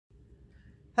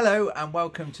Hello and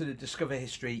welcome to the Discover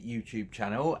History YouTube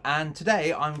channel, and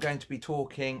today I'm going to be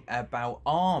talking about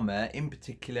armour, in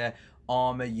particular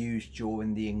armour used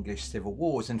during the English Civil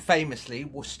Wars. And famously,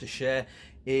 Worcestershire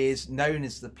is known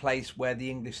as the place where the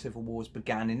English Civil Wars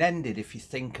began and ended. If you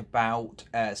think about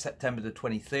September the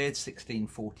 23rd,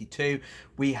 1642,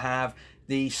 we have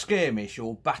the skirmish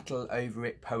or battle over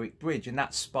at Powick Bridge, and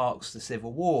that sparks the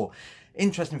Civil War.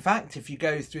 Interesting fact, if you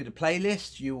go through the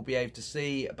playlist, you will be able to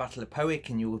see a Battle of Powick,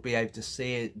 and you will be able to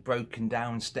see it broken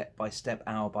down step by step,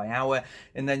 hour by hour.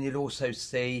 And then you'll also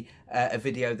see a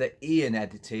video that Ian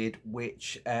edited,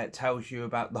 which tells you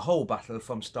about the whole battle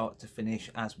from start to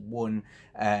finish as one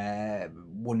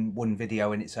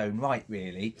video in its own right,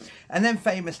 really. And then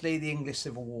famously, the English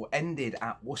Civil War ended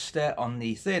at Worcester on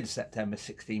the 3rd of September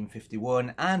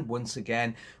 1651, and once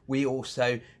again we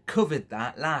also covered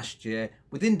that last year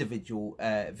with individual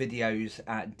videos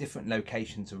at different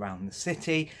locations around the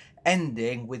city,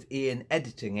 ending with Ian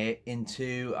editing it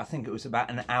into, I think it was about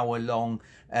an hour-long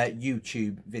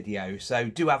YouTube video. So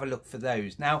do have a look for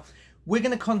those. Now, we're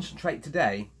going to concentrate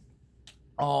today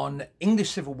on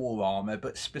English Civil War armour,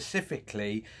 but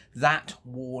specifically that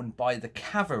worn by the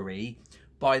cavalry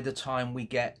by the time we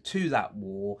get to that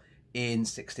war in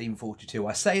 1642.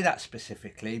 I say that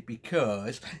specifically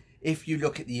because if you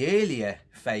look at the earlier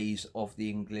phase of the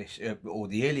English, or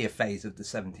the earlier phase of the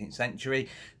 17th century,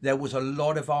 there was a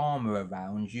lot of armour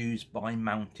around used by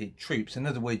mounted troops. In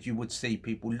other words, you would see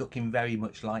people looking very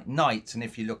much like knights. And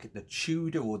if you look at the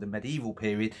Tudor or the medieval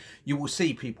period, you will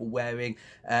see people wearing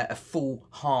a full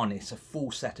harness, a full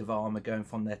set of armour going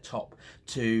from their top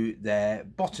to their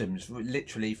bottoms,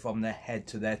 literally from their head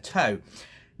to their toe.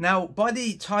 Now, by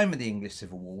the time of the English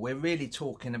Civil War, we're really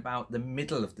talking about the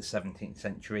middle of the 17th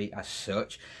century as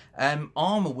such.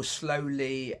 Armour was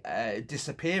slowly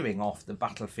disappearing off the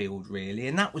battlefield, really,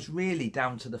 and that was really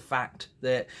down to the fact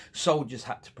that soldiers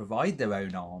had to provide their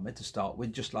own armour to start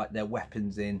with, just like their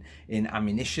weapons in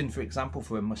ammunition, for example,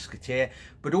 for a musketeer,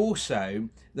 but also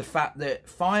the fact that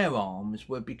firearms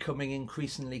were becoming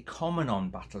increasingly common on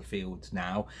battlefields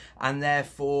now, and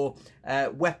therefore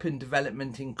weapon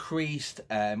development increased.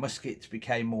 Muskets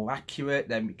became more accurate,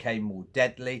 then became more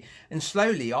deadly, and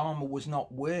slowly armour was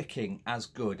not working as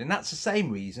good. And that's the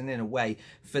same reason, in a way,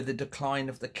 for the decline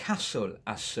of the castle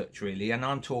as such, really. And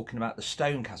I'm talking about the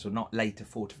stone castle, not later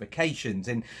fortifications.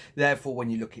 And therefore, when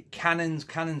you look at cannons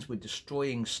were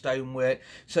destroying stonework,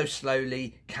 so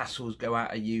slowly castles go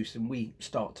out of use and we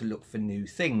start to look for new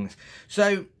things.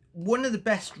 So one of the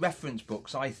best reference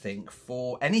books, I think,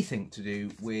 for anything to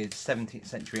do with 17th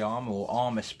century armour, or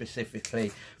armour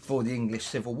specifically for the English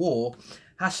Civil War,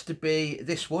 has to be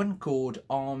this one called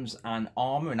Arms and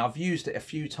Armour, and I've used it a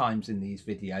few times in these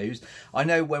videos. I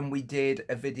know when we did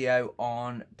a video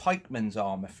on pikeman's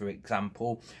armour, for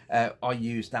example, I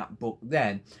used that book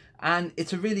then, and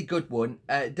it's a really good one.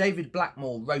 David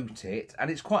Blackmore wrote it, and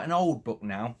it's quite an old book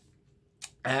now.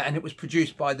 And it was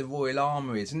produced by the Royal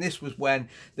Armouries, and this was when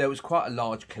there was quite a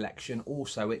large collection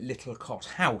also at Littlecott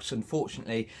House.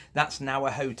 Unfortunately, that's now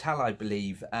a hotel, I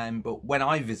believe, but when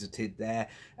I visited there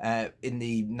in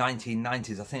the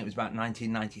 1990s, I think it was about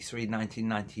 1993,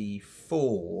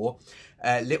 1994,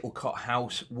 Littlecott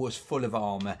House was full of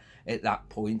armour at that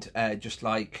point, just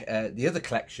like the other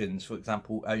collections, for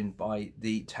example, owned by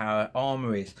the Tower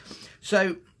Armouries.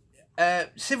 So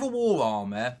Civil War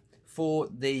armour for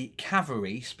the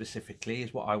cavalry specifically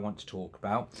is what I want to talk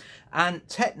about. And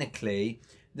technically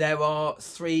there are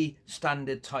three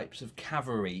standard types of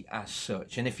cavalry as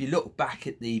such, and if you look back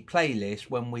at the playlist,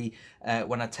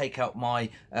 when I take out my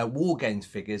war games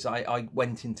figures, I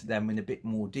went into them in a bit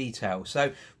more detail.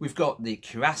 So we've got the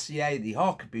cuirassiers, the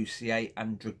arquebusiers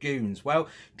and dragoons. Well,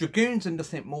 dragoons are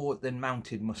nothing more than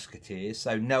mounted musketeers,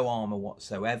 so no armour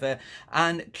whatsoever,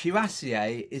 and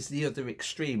cuirassier is the other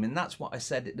extreme, and that's what I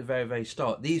said at the very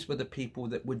start. These were the people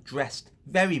that were dressed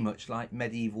very much like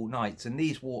medieval knights, and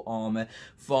these wore armour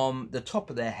from the top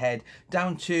of their head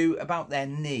down to about their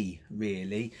knee,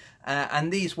 really.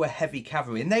 And these were heavy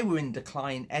cavalry, and they were in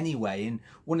decline anyway. And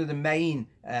one of the main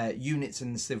units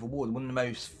in the Civil War, one of the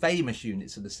most famous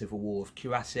units of the Civil War of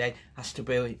cuirassier, has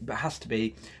to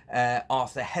be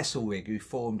Arthur Heselrig, who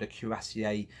formed a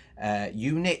cuirassier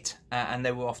unit, and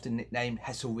they were often nicknamed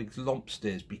Heselrig's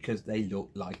lobsters because they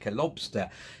looked like a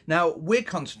lobster. Now we're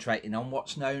concentrating on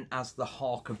what's known as the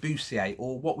arquebusiers,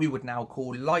 or what we would now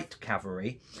call light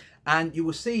cavalry, and you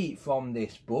will see from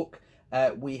this book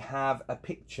we have a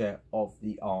picture of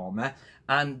the armour,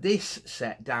 and this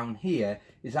set down here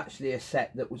is actually a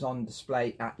set that was on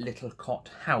display at Littlecott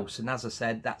House, and as I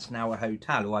said, that's now a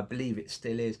hotel, or I believe it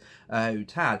still is a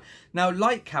hotel. Now,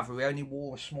 light cavalry only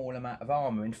wore a small amount of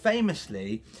armour, and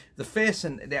famously the first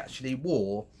thing they actually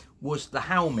wore was the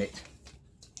helmet,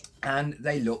 and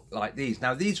they look like these.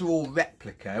 Now, these are all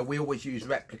replica. We always use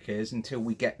replicas until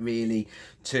we get really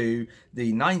to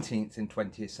the 19th and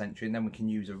 20th century, and then we can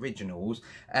use originals.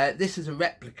 This is a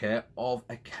replica of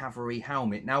a cavalry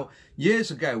helmet. Now,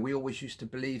 years ago, we always used to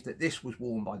believe that this was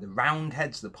worn by the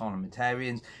Roundheads, the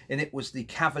parliamentarians, and it was the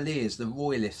Cavaliers, the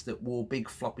royalists, that wore big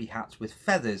floppy hats with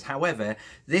feathers. However,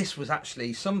 this was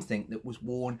actually something that was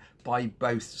worn by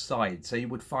both sides. So you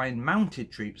would find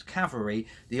mounted troops, cavalry,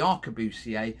 the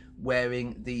arquebusier,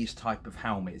 wearing these type of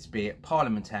helmets, be it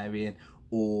parliamentarian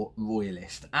or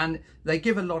royalist, and they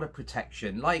give a lot of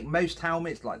protection. Like most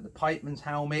helmets, like the pikeman's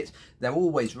helmet, they're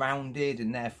always rounded,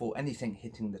 and therefore anything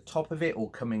hitting the top of it or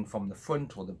coming from the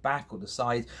front or the back or the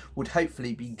side would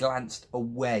hopefully be glanced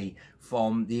away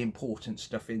from the important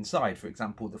stuff inside, for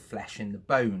example the flesh and the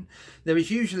bone. There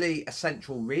is usually a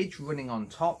central ridge running on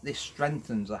top. This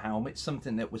strengthens the helmet,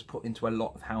 something that was put into a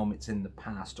lot of helmets in the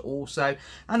past also.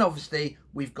 And obviously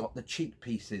we've got the cheek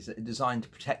pieces that are designed to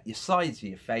protect your sides of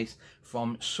your face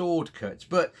from sword cuts.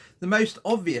 But the most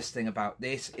obvious thing about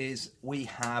this is we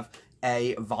have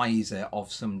a visor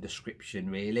of some description,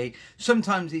 really.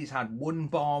 Sometimes these had one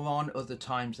bar on, other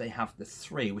times they have the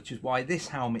three, which is why this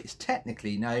helmet is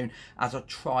technically known as a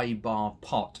tri-bar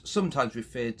pot, sometimes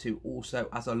referred to also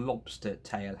as a lobster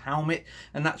tail helmet,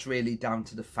 and that's really down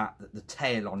to the fact that the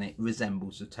tail on it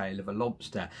resembles the tail of a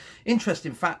lobster.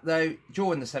 Interesting fact though,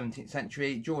 during the 17th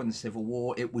century, during the Civil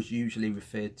War, it was usually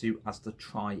referred to as the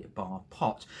tri-bar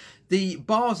pot. The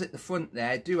bars at the front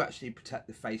there do actually protect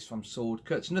the face from sword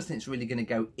cuts. Nothing's really going to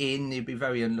go in. You'd be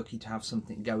very unlucky to have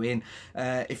something go in.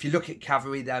 If you look at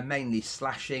cavalry, they're mainly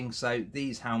slashing, so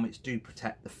these helmets do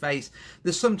protect the face.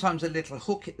 There's sometimes a little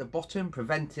hook at the bottom,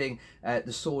 preventing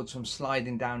the swords from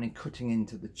sliding down and cutting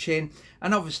into the chin.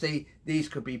 And obviously, these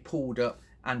could be pulled up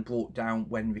and brought down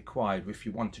when required. If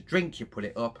you want to drink, you pull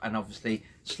it up and obviously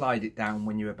slide it down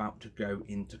when you're about to go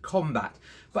into combat.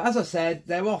 But as I said,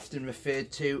 they're often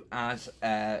referred to as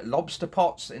lobster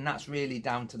pots, and that's really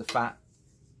down to the fact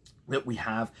that we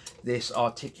have this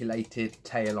articulated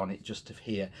tail on it just of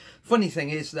here. Funny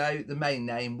thing is though, the main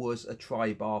name was a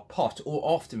tri-bar pot, or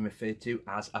often referred to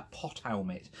as a pot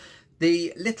helmet.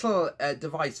 The little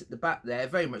device at the back there,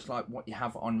 very much like what you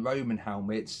have on Roman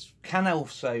helmets, can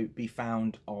also be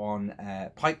found on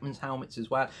pikemen's helmets as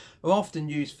well, are often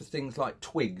used for things like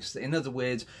twigs. In other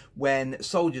words, when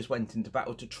soldiers went into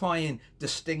battle to try and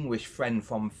distinguish friend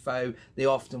from foe, they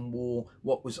often wore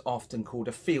what was often called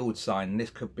a field sign. And this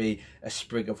could be a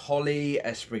sprig of holly,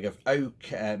 a sprig of oak,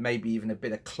 maybe even a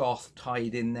bit of cloth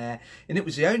tied in there. And it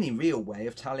was the only real way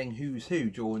of telling who's who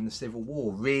during the Civil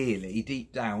War, really,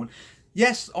 deep down.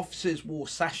 Yes, officers wore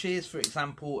sashes, for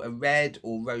example, a red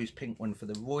or rose pink one for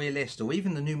the Royalist, or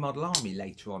even the New Model Army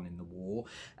later on in the war,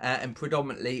 and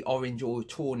predominantly orange or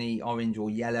tawny orange or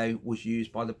yellow was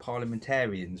used by the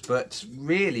parliamentarians. But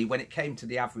really, when it came to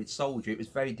the average soldier, it was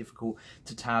very difficult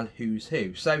to tell who's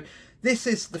who. So this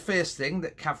is the first thing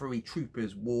that cavalry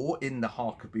troopers wore in the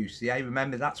arquebusier.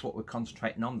 Remember, that's what we're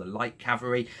concentrating on, the light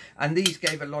cavalry. And these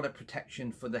gave a lot of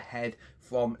protection for the head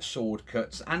from sword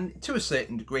cuts, and to a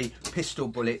certain degree, pistol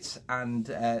bullets and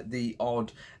the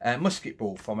odd musket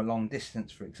ball from a long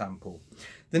distance, for example.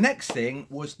 The next thing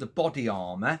was the body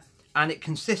armour, and it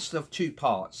consists of two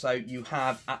parts. So you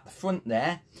have at the front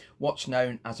there what's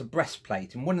known as a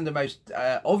breastplate, and one of the most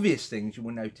obvious things you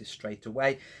will notice straight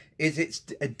away is it's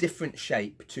a different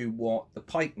shape to what the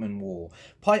pikemen wore.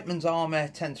 Pikemen's armour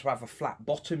tends to have a flat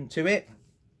bottom to it.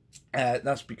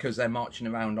 That's because they're marching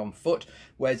around on foot,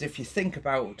 whereas if you think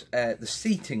about the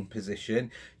seating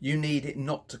position, you need it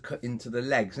not to cut into the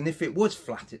legs. And if it was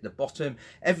flat at the bottom,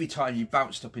 every time you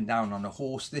bounced up and down on a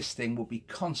horse, this thing will be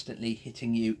constantly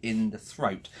hitting you in the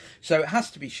throat. So it has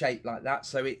to be shaped like that,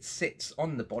 so it sits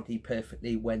on the body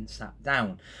perfectly when sat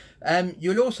down.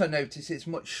 You'll also notice it's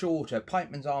much shorter.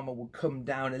 Pikeman's armour will come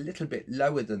down a little bit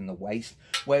lower than the waist,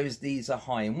 whereas these are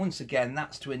high. And once again,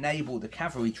 that's to enable the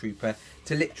cavalry trooper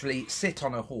to literally sit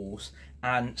on a horse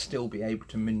and still be able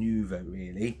to manoeuvre,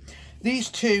 really. These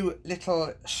two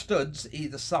little studs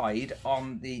either side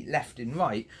on the left and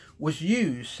right was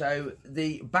used so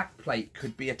the backplate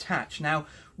could be attached. Now,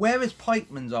 whereas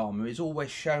pikeman's armour is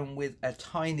always shown with a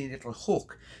tiny little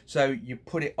hook, so you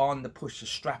put it on, push the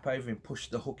strap over and push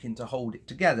the hook in to hold it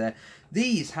together,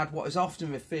 these had what is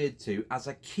often referred to as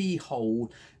a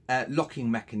keyhole locking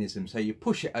mechanism. So you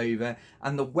push it over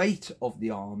and the weight of the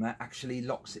armour actually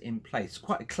locks it in place.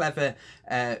 Quite a clever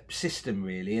system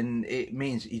really, and it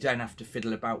means that you don't have to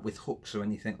fiddle about with hooks or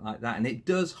anything like that, and it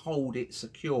does hold it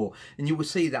secure, and you will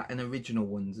see that in original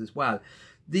ones as well.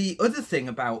 The other thing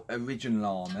about original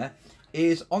armour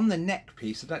is on the neck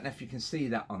piece, I don't know if you can see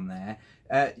that on there,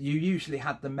 you usually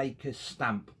had the maker's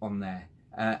stamp on there.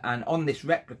 And on this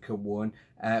replica one,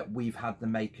 we've had the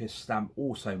maker's stamp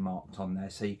also marked on there,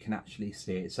 so you can actually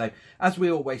see it. So as we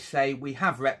always say, we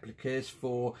have replicas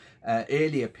for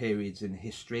earlier periods in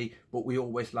history, but we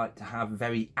always like to have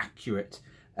very accurate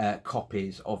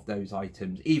copies of those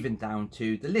items, even down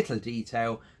to the little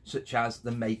detail such as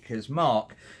the maker's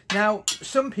mark. Now,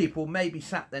 some people may be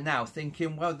sat there now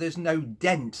thinking, well, there's no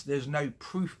dent, there's no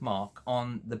proof mark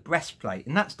on the breastplate,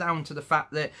 and that's down to the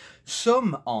fact that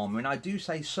some armour, and I do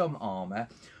say some armour,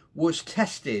 was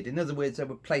tested. In other words, they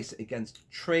would place it against a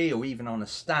tree or even on a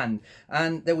stand,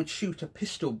 and they would shoot a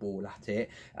pistol ball at it,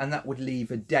 and that would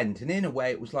leave a dent. And in a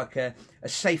way, it was like a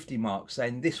safety mark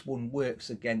saying this one works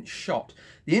against shot.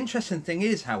 The interesting thing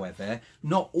is, however,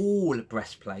 not all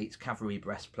breastplates, cavalry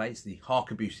breastplates, the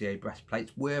arquebusier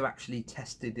breastplates, were actually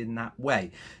tested in that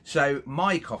way. So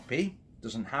my copy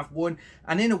doesn't have one,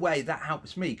 and in a way that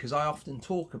helps me because I often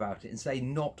talk about it and say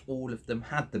not all of them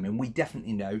had them, and we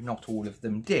definitely know not all of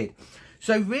them did.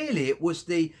 So really it was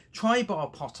the tri-bar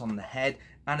pot on the head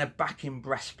and a backing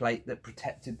breastplate that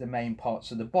protected the main parts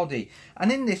of the body.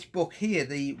 And in this book here,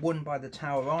 the one by the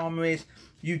Tower Armouries,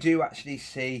 you do actually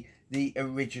see the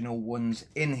original ones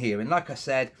in here, and like I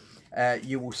said,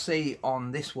 you will see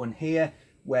on this one here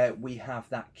where we have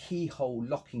that keyhole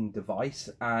locking device,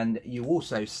 and you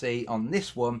also see on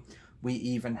this one we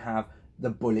even have the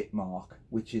bullet mark,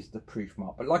 which is the proof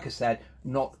mark. But like I said,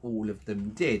 not all of them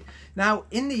did. Now,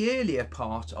 in the earlier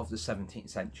part of the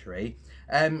 17th century,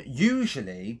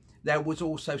 usually there was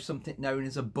also something known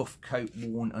as a buff coat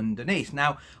worn underneath.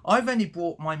 Now, I've only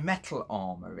brought my metal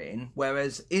armour in,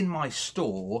 whereas in my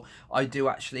store, I do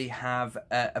actually have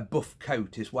a buff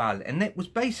coat as well. And it was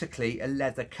basically a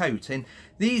leather coat. And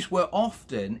these were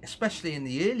often, especially in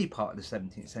the early part of the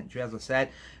 17th century, as I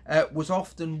said, was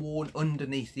often worn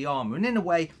underneath the armour. And in a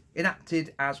way, it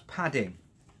acted as padding.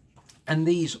 And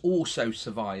these also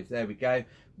survived. There we go.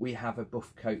 We have a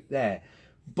buff coat there.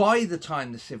 By the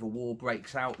time the Civil War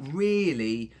breaks out,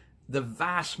 really, the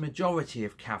vast majority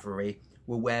of cavalry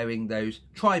were wearing those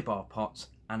tri-bar pots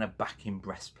and a backing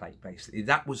breastplate, basically.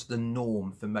 That was the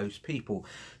norm for most people.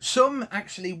 Some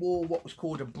actually wore what was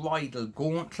called a bridle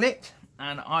gauntlet,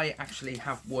 and I actually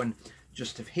have one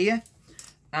just of here,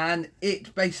 and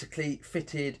it basically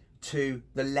fitted to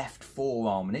the left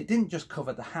forearm, and it didn't just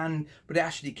cover the hand, but it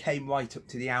actually came right up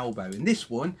to the elbow. And this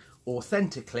one,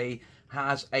 authentically,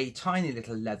 has a tiny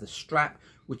little leather strap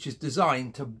which is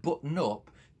designed to button up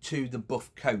to the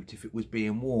buff coat if it was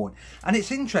being worn. And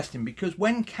it's interesting because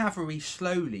when cavalry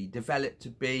slowly developed to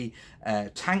be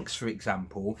tanks, for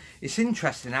example, it's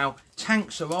interesting how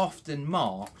tanks are often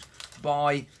marked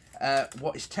by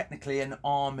what is technically an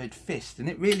armoured fist, and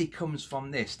it really comes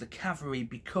from this, the cavalry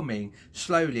becoming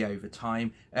slowly over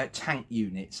time tank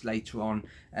units later on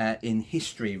in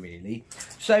history, really.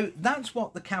 So that's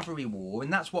what the cavalry wore,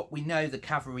 and that's what we know the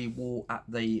cavalry wore at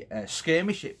the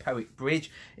skirmish at Powick Bridge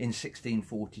in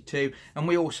 1642, and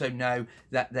we also know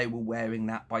that they were wearing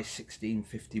that by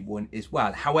 1651 as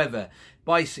well. However,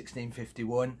 by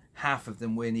 1651, half of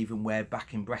them weren't even wear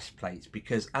backing breastplates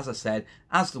because, as I said,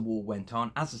 as the war went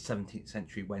on, as the 17th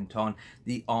century went on,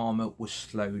 the armour was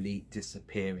slowly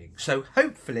disappearing. So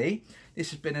hopefully this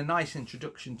has been a nice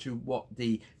introduction to what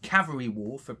the cavalry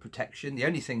wore for protection. The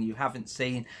only thing you haven't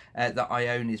seen that I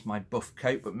own is my buff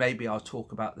coat, but maybe I'll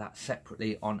talk about that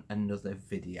separately on another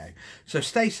video. So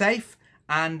stay safe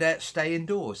and stay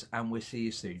indoors, and we'll see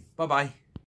you soon. Bye bye.